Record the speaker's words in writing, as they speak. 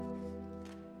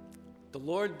The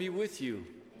Lord be with you.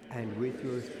 And with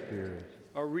your spirit.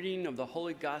 A reading of the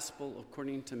Holy Gospel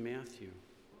according to Matthew.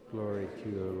 Glory to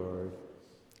you, Lord.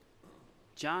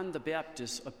 John the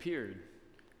Baptist appeared,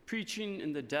 preaching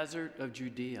in the desert of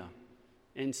Judea,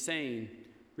 and saying,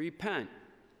 "Repent,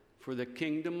 for the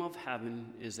kingdom of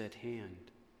heaven is at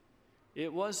hand."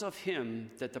 It was of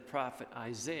him that the prophet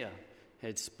Isaiah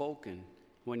had spoken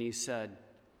when he said,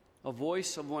 "A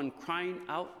voice of one crying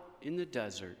out in the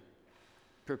desert,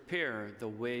 prepare the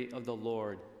way of the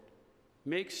Lord,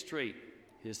 make straight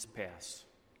his paths."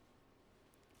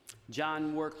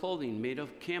 John wore clothing made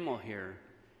of camel hair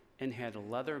and had a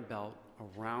leather belt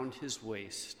around his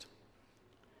waist.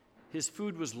 His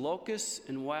food was locusts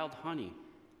and wild honey.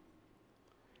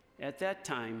 At that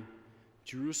time,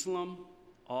 Jerusalem,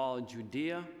 all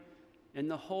Judea, and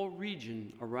the whole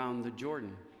region around the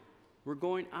Jordan were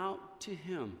going out to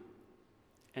him,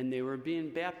 and they were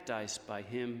being baptized by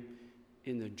him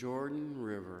in the Jordan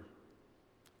River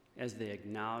as they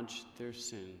acknowledged their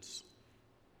sins.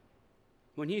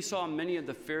 When he saw many of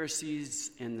the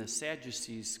Pharisees and the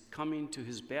Sadducees coming to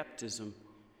his baptism,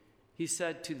 he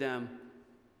said to them,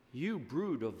 "You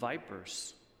brood of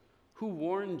vipers, who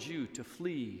warned you to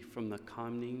flee from the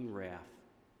coming wrath?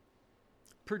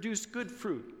 Produce good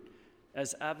fruit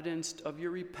as evidence of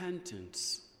your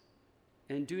repentance,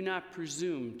 and do not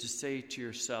presume to say to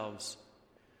yourselves,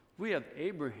 'We have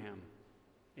Abraham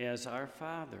as our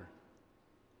father.'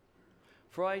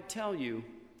 For I tell you,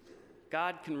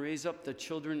 God can raise up the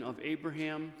children of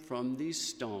Abraham from these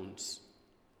stones.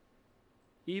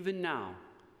 Even now,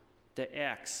 the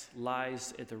axe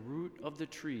lies at the root of the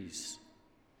trees.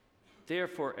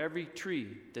 Therefore, every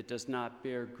tree that does not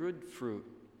bear good fruit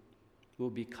will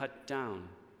be cut down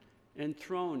and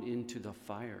thrown into the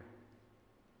fire.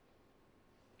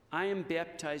 I am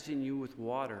baptizing you with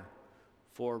water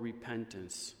for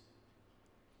repentance,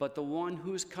 but the one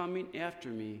who is coming after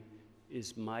me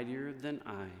is mightier than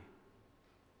I.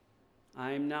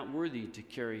 I am not worthy to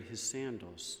carry his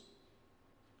sandals.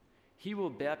 He will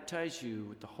baptize you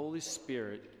with the Holy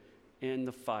Spirit and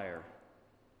the fire.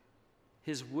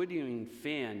 His winnowing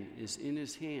fan is in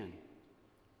his hand,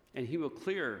 and he will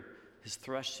clear his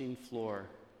threshing floor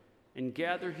and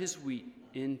gather his wheat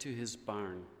into his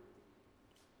barn.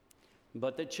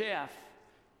 But the chaff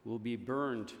will be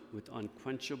burned with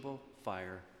unquenchable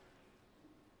fire."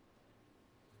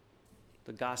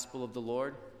 The Gospel of the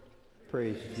Lord.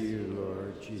 Praise to you,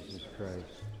 Lord Jesus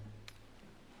Christ.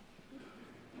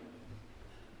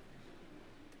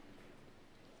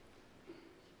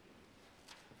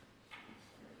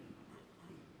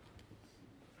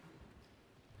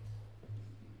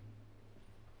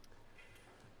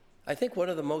 I think one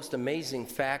of the most amazing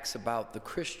facts about the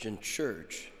Christian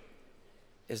church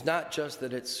is not just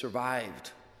that it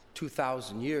survived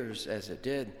 2,000 years as it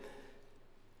did,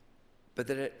 but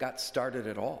that it got started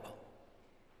at all.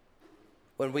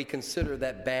 When we consider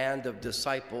that band of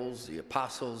disciples, the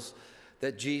apostles,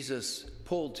 that Jesus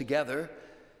pulled together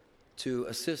to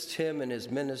assist him in his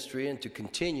ministry and to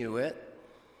continue it,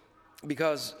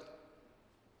 because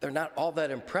they're not all that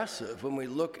impressive when we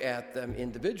look at them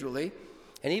individually.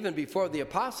 And even before the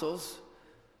apostles,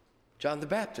 John the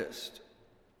Baptist,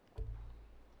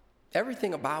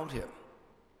 everything about him,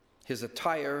 his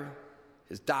attire,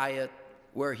 his diet,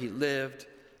 where he lived,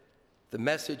 the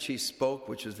message he spoke,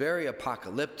 which was very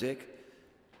apocalyptic,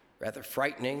 rather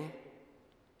frightening,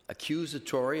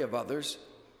 accusatory of others.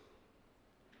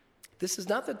 This is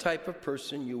not the type of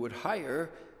person you would hire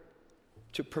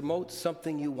to promote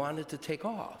something you wanted to take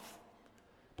off.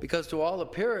 Because to all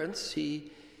appearance,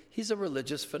 he's a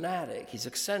religious fanatic. He's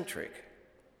eccentric.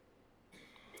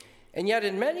 And yet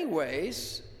in many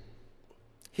ways,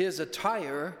 his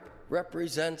attire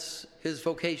represents his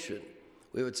vocation.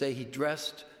 We would say he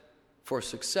dressed for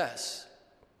success,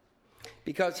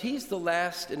 because he's the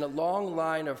last in a long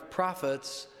line of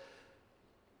prophets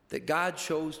that God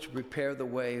chose to prepare the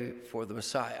way for the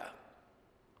Messiah.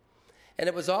 And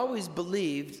it was always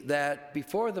believed that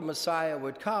before the Messiah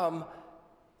would come,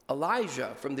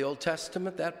 Elijah from the Old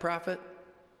Testament, that prophet,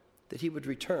 that he would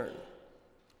return.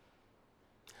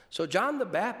 So John the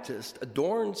Baptist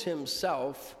adorns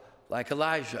himself like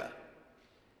Elijah.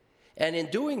 And in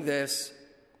doing this,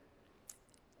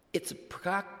 it's a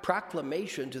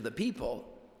proclamation to the people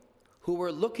who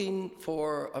were looking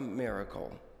for a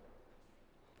miracle.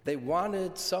 They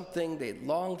wanted something, they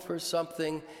longed for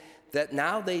something that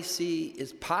now they see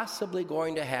is possibly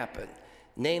going to happen,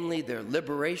 namely their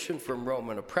liberation from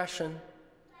Roman oppression,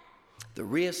 the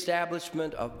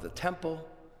reestablishment of the temple,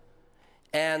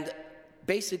 and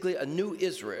basically a new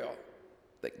Israel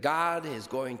that God is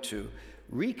going to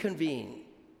reconvene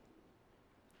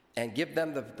and give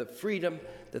them the freedom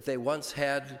that they once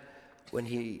had when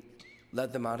he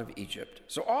led them out of Egypt.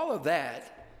 So all of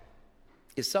that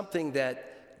is something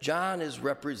that John is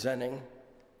representing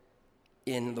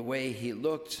in the way he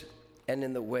looked and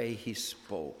in the way he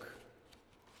spoke.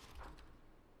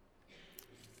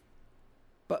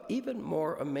 But even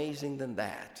more amazing than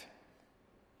that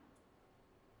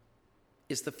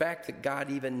is the fact that God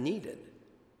even needed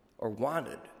or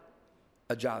wanted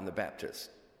a John the Baptist.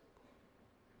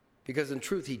 Because in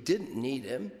truth, he didn't need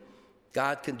him.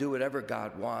 God can do whatever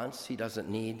God wants. He doesn't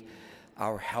need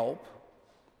our help.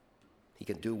 He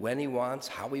can do when he wants,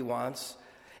 how he wants.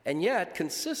 And yet,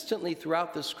 consistently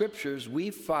throughout the scriptures, we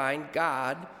find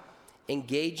God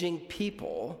engaging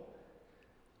people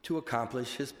to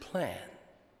accomplish his plan.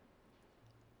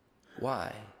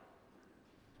 Why?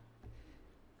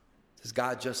 Does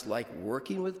God just like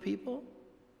working with people?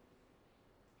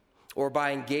 Or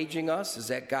by engaging us, is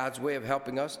that God's way of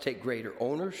helping us take greater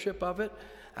ownership of it?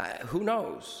 Who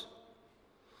knows?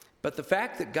 But the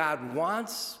fact that God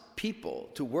wants people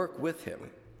to work with him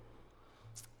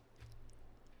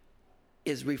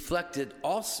is reflected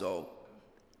also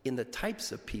in the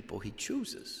types of people he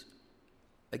chooses.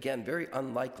 Again, very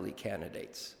unlikely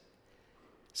candidates.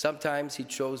 Sometimes he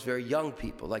chose very young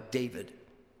people like David,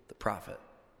 the prophet.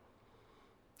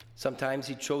 Sometimes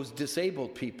he chose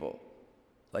disabled people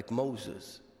like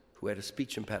Moses, who had a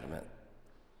speech impediment.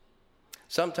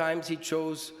 Sometimes he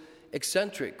chose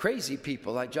eccentric, crazy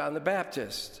people like John the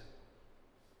Baptist.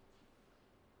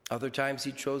 Other times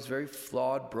he chose very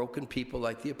flawed, broken people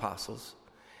like the apostles.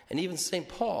 And even St.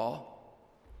 Paul,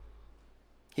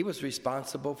 he was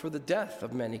responsible for the death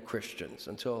of many Christians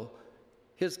until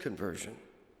his conversion.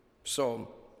 So,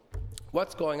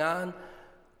 what's going on?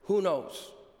 Who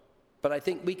knows? But I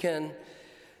think we can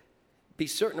be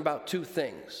certain about two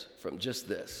things from just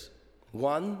this.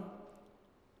 One,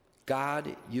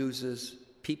 God uses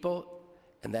people,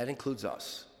 and that includes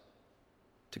us,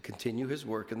 to continue his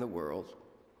work in the world.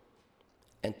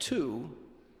 And two,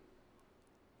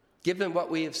 given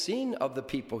what we have seen of the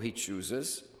people he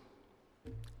chooses,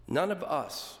 none of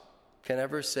us can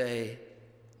ever say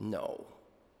no.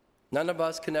 None of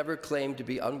us can ever claim to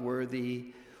be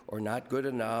unworthy or not good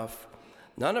enough.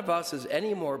 None of us is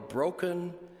any more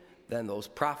broken than those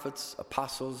prophets,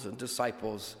 apostles, and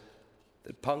disciples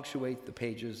that punctuate the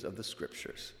pages of the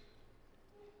scriptures.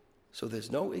 So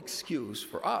there's no excuse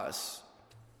for us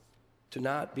to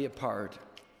not be a part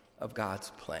of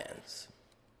God's plans.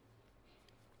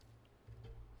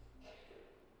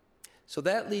 So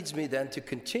that leads me then to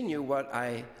continue what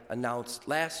I announced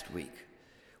last week,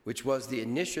 which was the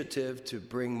initiative to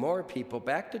bring more people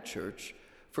back to church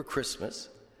for Christmas.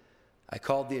 I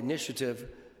called the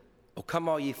initiative, "O Come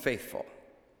All Ye Faithful."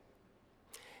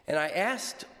 And I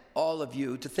asked all of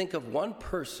you to think of one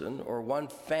person or one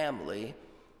family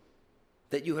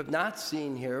that you have not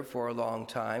seen here for a long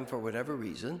time for whatever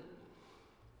reason,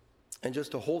 and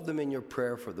just to hold them in your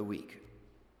prayer for the week.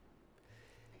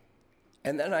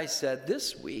 And then I said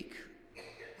this week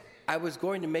I was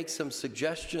going to make some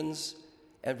suggestions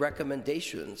and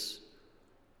recommendations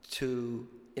to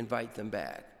invite them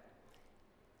back.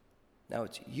 Now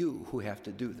it's you who have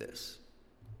to do this.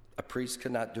 A priest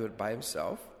cannot do it by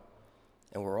himself,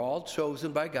 and we're all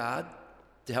chosen by God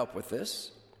to help with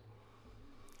this.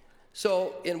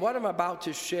 So in what I'm about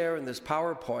to share in this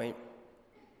PowerPoint,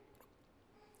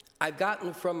 I've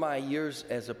gotten from my years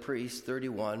as a priest,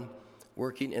 31,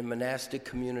 working in monastic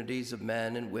communities of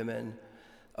men and women,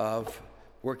 of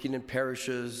working in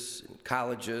parishes, in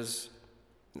colleges,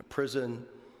 in a prison,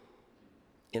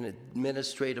 in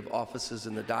administrative offices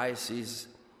in the diocese.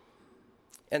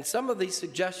 And some of these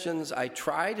suggestions I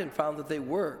tried and found that they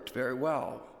worked very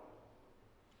well.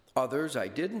 Others I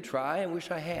didn't try and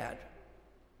wish I had.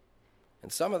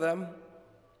 And some of them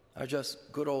are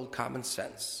just good old common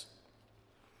sense.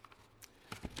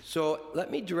 So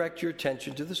let me direct your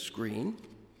attention to the screen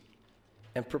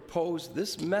and propose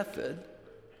this method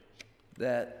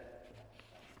that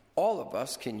all of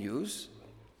us can use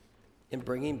in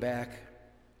bringing back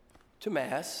to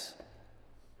Mass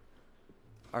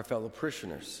our fellow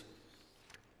parishioners.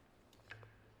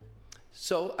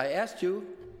 So I asked you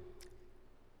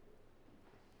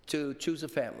to choose a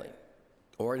family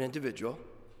or an individual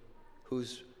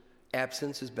whose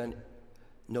absence has been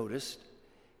noticed,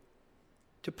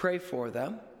 to pray for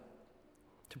them,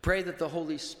 to pray that the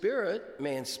Holy Spirit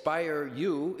may inspire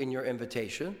you in your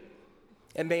invitation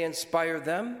and may inspire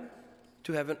them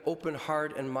to have an open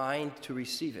heart and mind to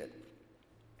receive it.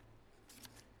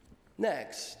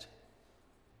 Next,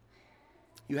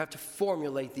 you have to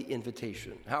formulate the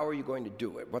invitation. How are you going to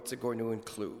do it? What's it going to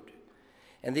include?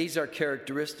 And these are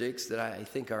characteristics that I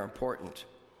think are important.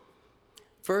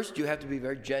 First, you have to be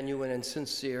very genuine and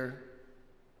sincere,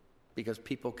 because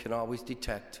people can always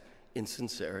detect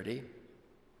insincerity.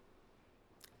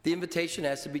 The invitation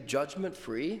has to be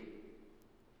judgment-free.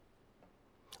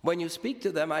 When you speak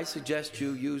to them, I suggest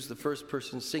you use the first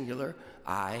person singular.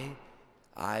 I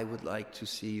would like to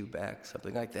see you back,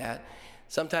 something like that.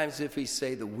 Sometimes if we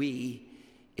say the we,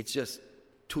 it's just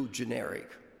too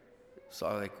generic. So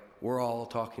like, we're all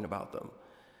talking about them.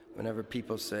 Whenever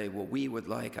people say, well, we would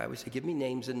like, I always say, give me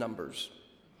names and numbers.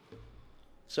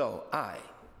 So, I.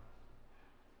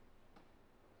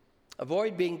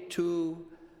 Avoid being too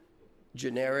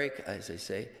generic, as I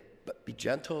say, but be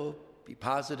gentle, be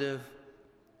positive.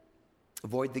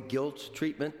 Avoid the guilt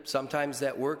treatment. Sometimes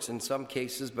that works in some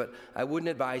cases, but I wouldn't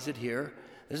advise it here.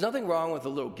 There's nothing wrong with a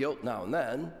little guilt now and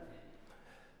then.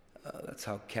 That's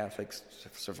how Catholics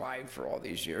have survived for all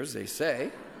these years, they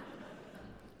say.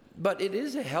 But it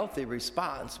is a healthy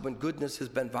response. When goodness has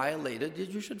been violated,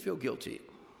 you should feel guilty.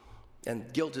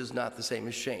 And guilt is not the same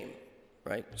as shame,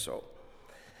 right? So,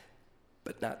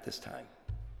 but not this time.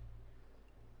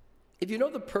 If you know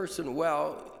the person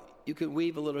well, you can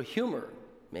weave a little humor,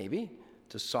 maybe,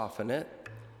 to soften it.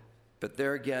 But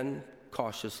there again,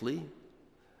 cautiously.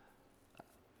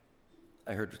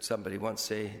 I heard somebody once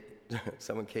say,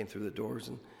 someone came through the doors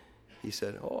and he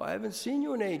said, oh, I haven't seen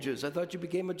you in ages. I thought you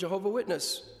became a Jehovah's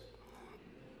Witness.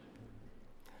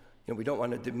 You know, we don't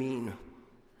want to demean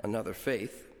another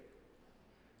faith.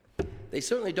 They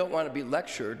certainly don't want to be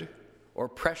lectured or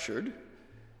pressured.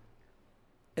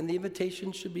 And the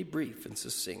invitation should be brief and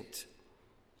succinct,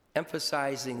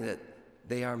 emphasizing that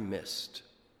they are missed.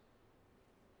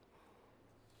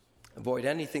 Avoid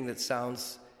anything that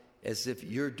sounds as if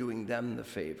you're doing them the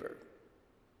favor,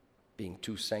 being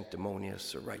too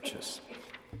sanctimonious or righteous.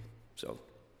 So,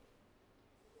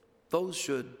 those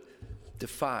should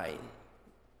define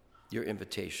your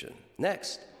invitation.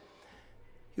 Next,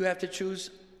 you have to choose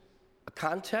a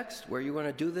context where you want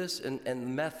to do this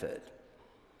and method.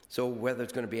 So whether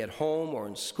it's going to be at home or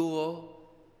in school,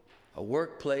 a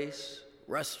workplace,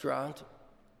 restaurant,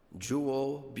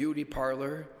 jewel, beauty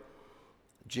parlor,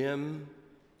 gym,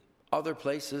 other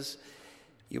places,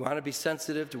 you want to be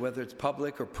sensitive to whether it's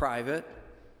public or private.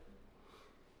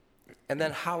 And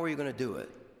then how are you going to do it?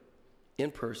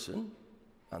 In person,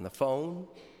 on the phone,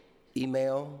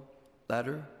 email,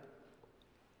 letter.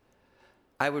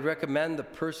 I would recommend the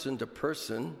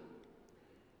person-to-person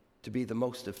to be the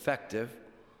most effective.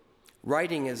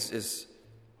 Writing is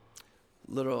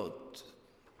a little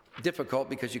difficult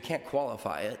because you can't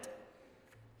qualify it,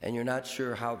 and you're not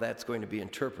sure how that's going to be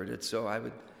interpreted, so I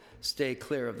would stay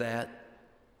clear of that.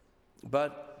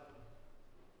 But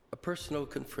a personal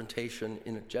confrontation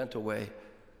in a gentle way,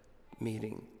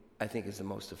 meeting, I think is the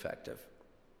most effective.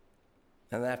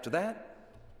 And after that,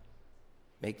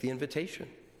 make the invitation.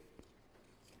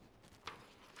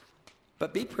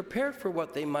 But be prepared for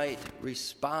what they might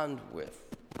respond with,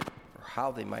 or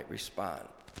how they might respond.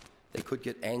 They could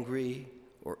get angry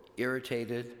or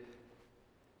irritated.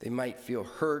 They might feel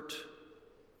hurt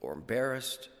or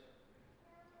embarrassed.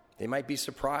 They might be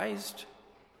surprised,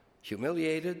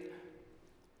 humiliated.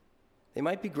 They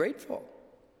might be grateful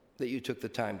that you took the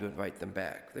time to invite them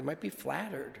back. They might be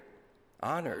flattered,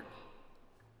 honored,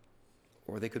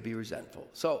 or they could be resentful.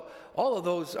 So all of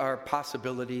those are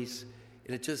possibilities,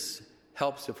 and it just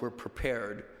helps if we're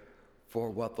prepared for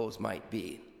what those might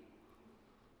be.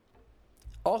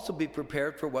 Also be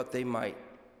prepared for what they might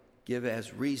give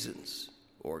as reasons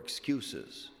or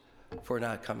excuses for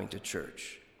not coming to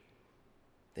church.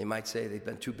 They might say they've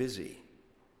been too busy,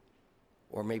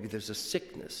 or maybe there's a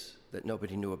sickness that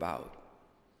nobody knew about.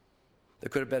 There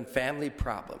could have been family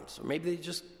problems, or maybe they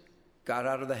just got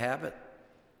out of the habit.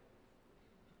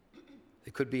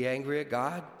 They could be angry at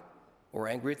God, or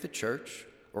angry at the church,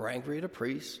 or angry at a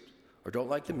priest, or don't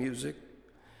like the music.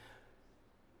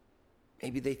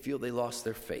 Maybe they feel they lost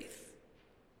their faith.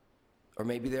 Or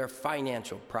maybe there are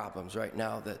financial problems right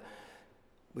now that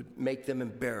would make them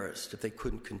embarrassed if they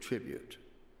couldn't contribute.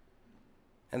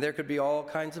 And there could be all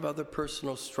kinds of other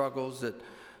personal struggles that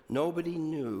nobody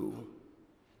knew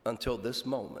until this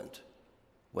moment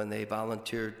when they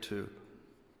volunteered to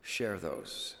share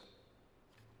those.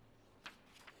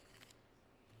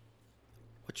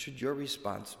 What should your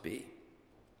response be?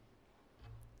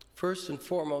 First and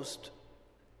foremost,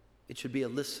 it should be a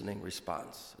listening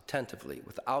response, attentively,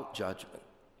 without judgment.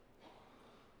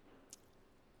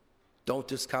 Don't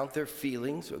discount their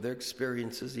feelings or their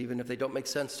experiences, even if they don't make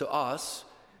sense to us.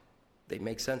 They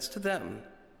make sense to them.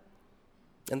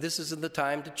 And this isn't the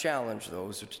time to challenge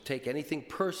those or to take anything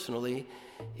personally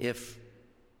if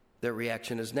their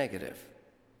reaction is negative.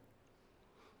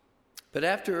 But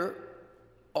after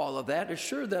all of that,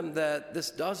 assure them that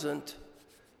this doesn't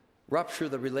rupture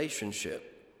the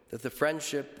relationship, that the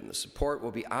friendship and the support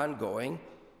will be ongoing.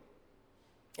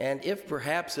 And if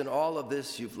perhaps in all of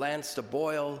this you've lanced a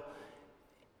boil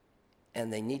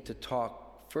and they need to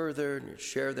talk further and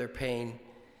share their pain,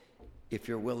 if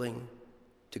you're willing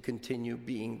to continue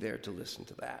being there to listen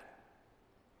to that.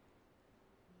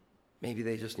 Maybe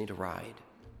they just need a ride.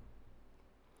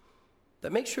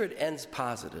 But make sure it ends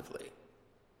positively.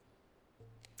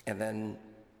 And then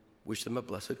wish them a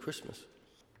blessed Christmas.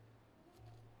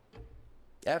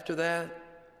 After that,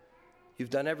 you've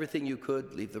done everything you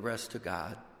could, leave the rest to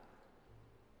God.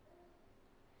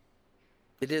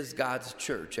 It is God's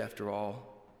church, after all.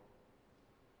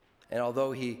 And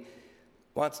although He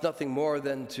wants nothing more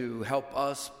than to help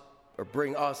us or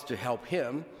bring us to help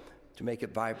Him, to make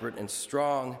it vibrant and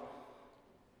strong,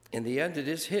 in the end it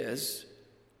is His,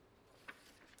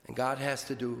 and God has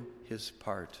to do His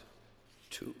part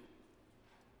too.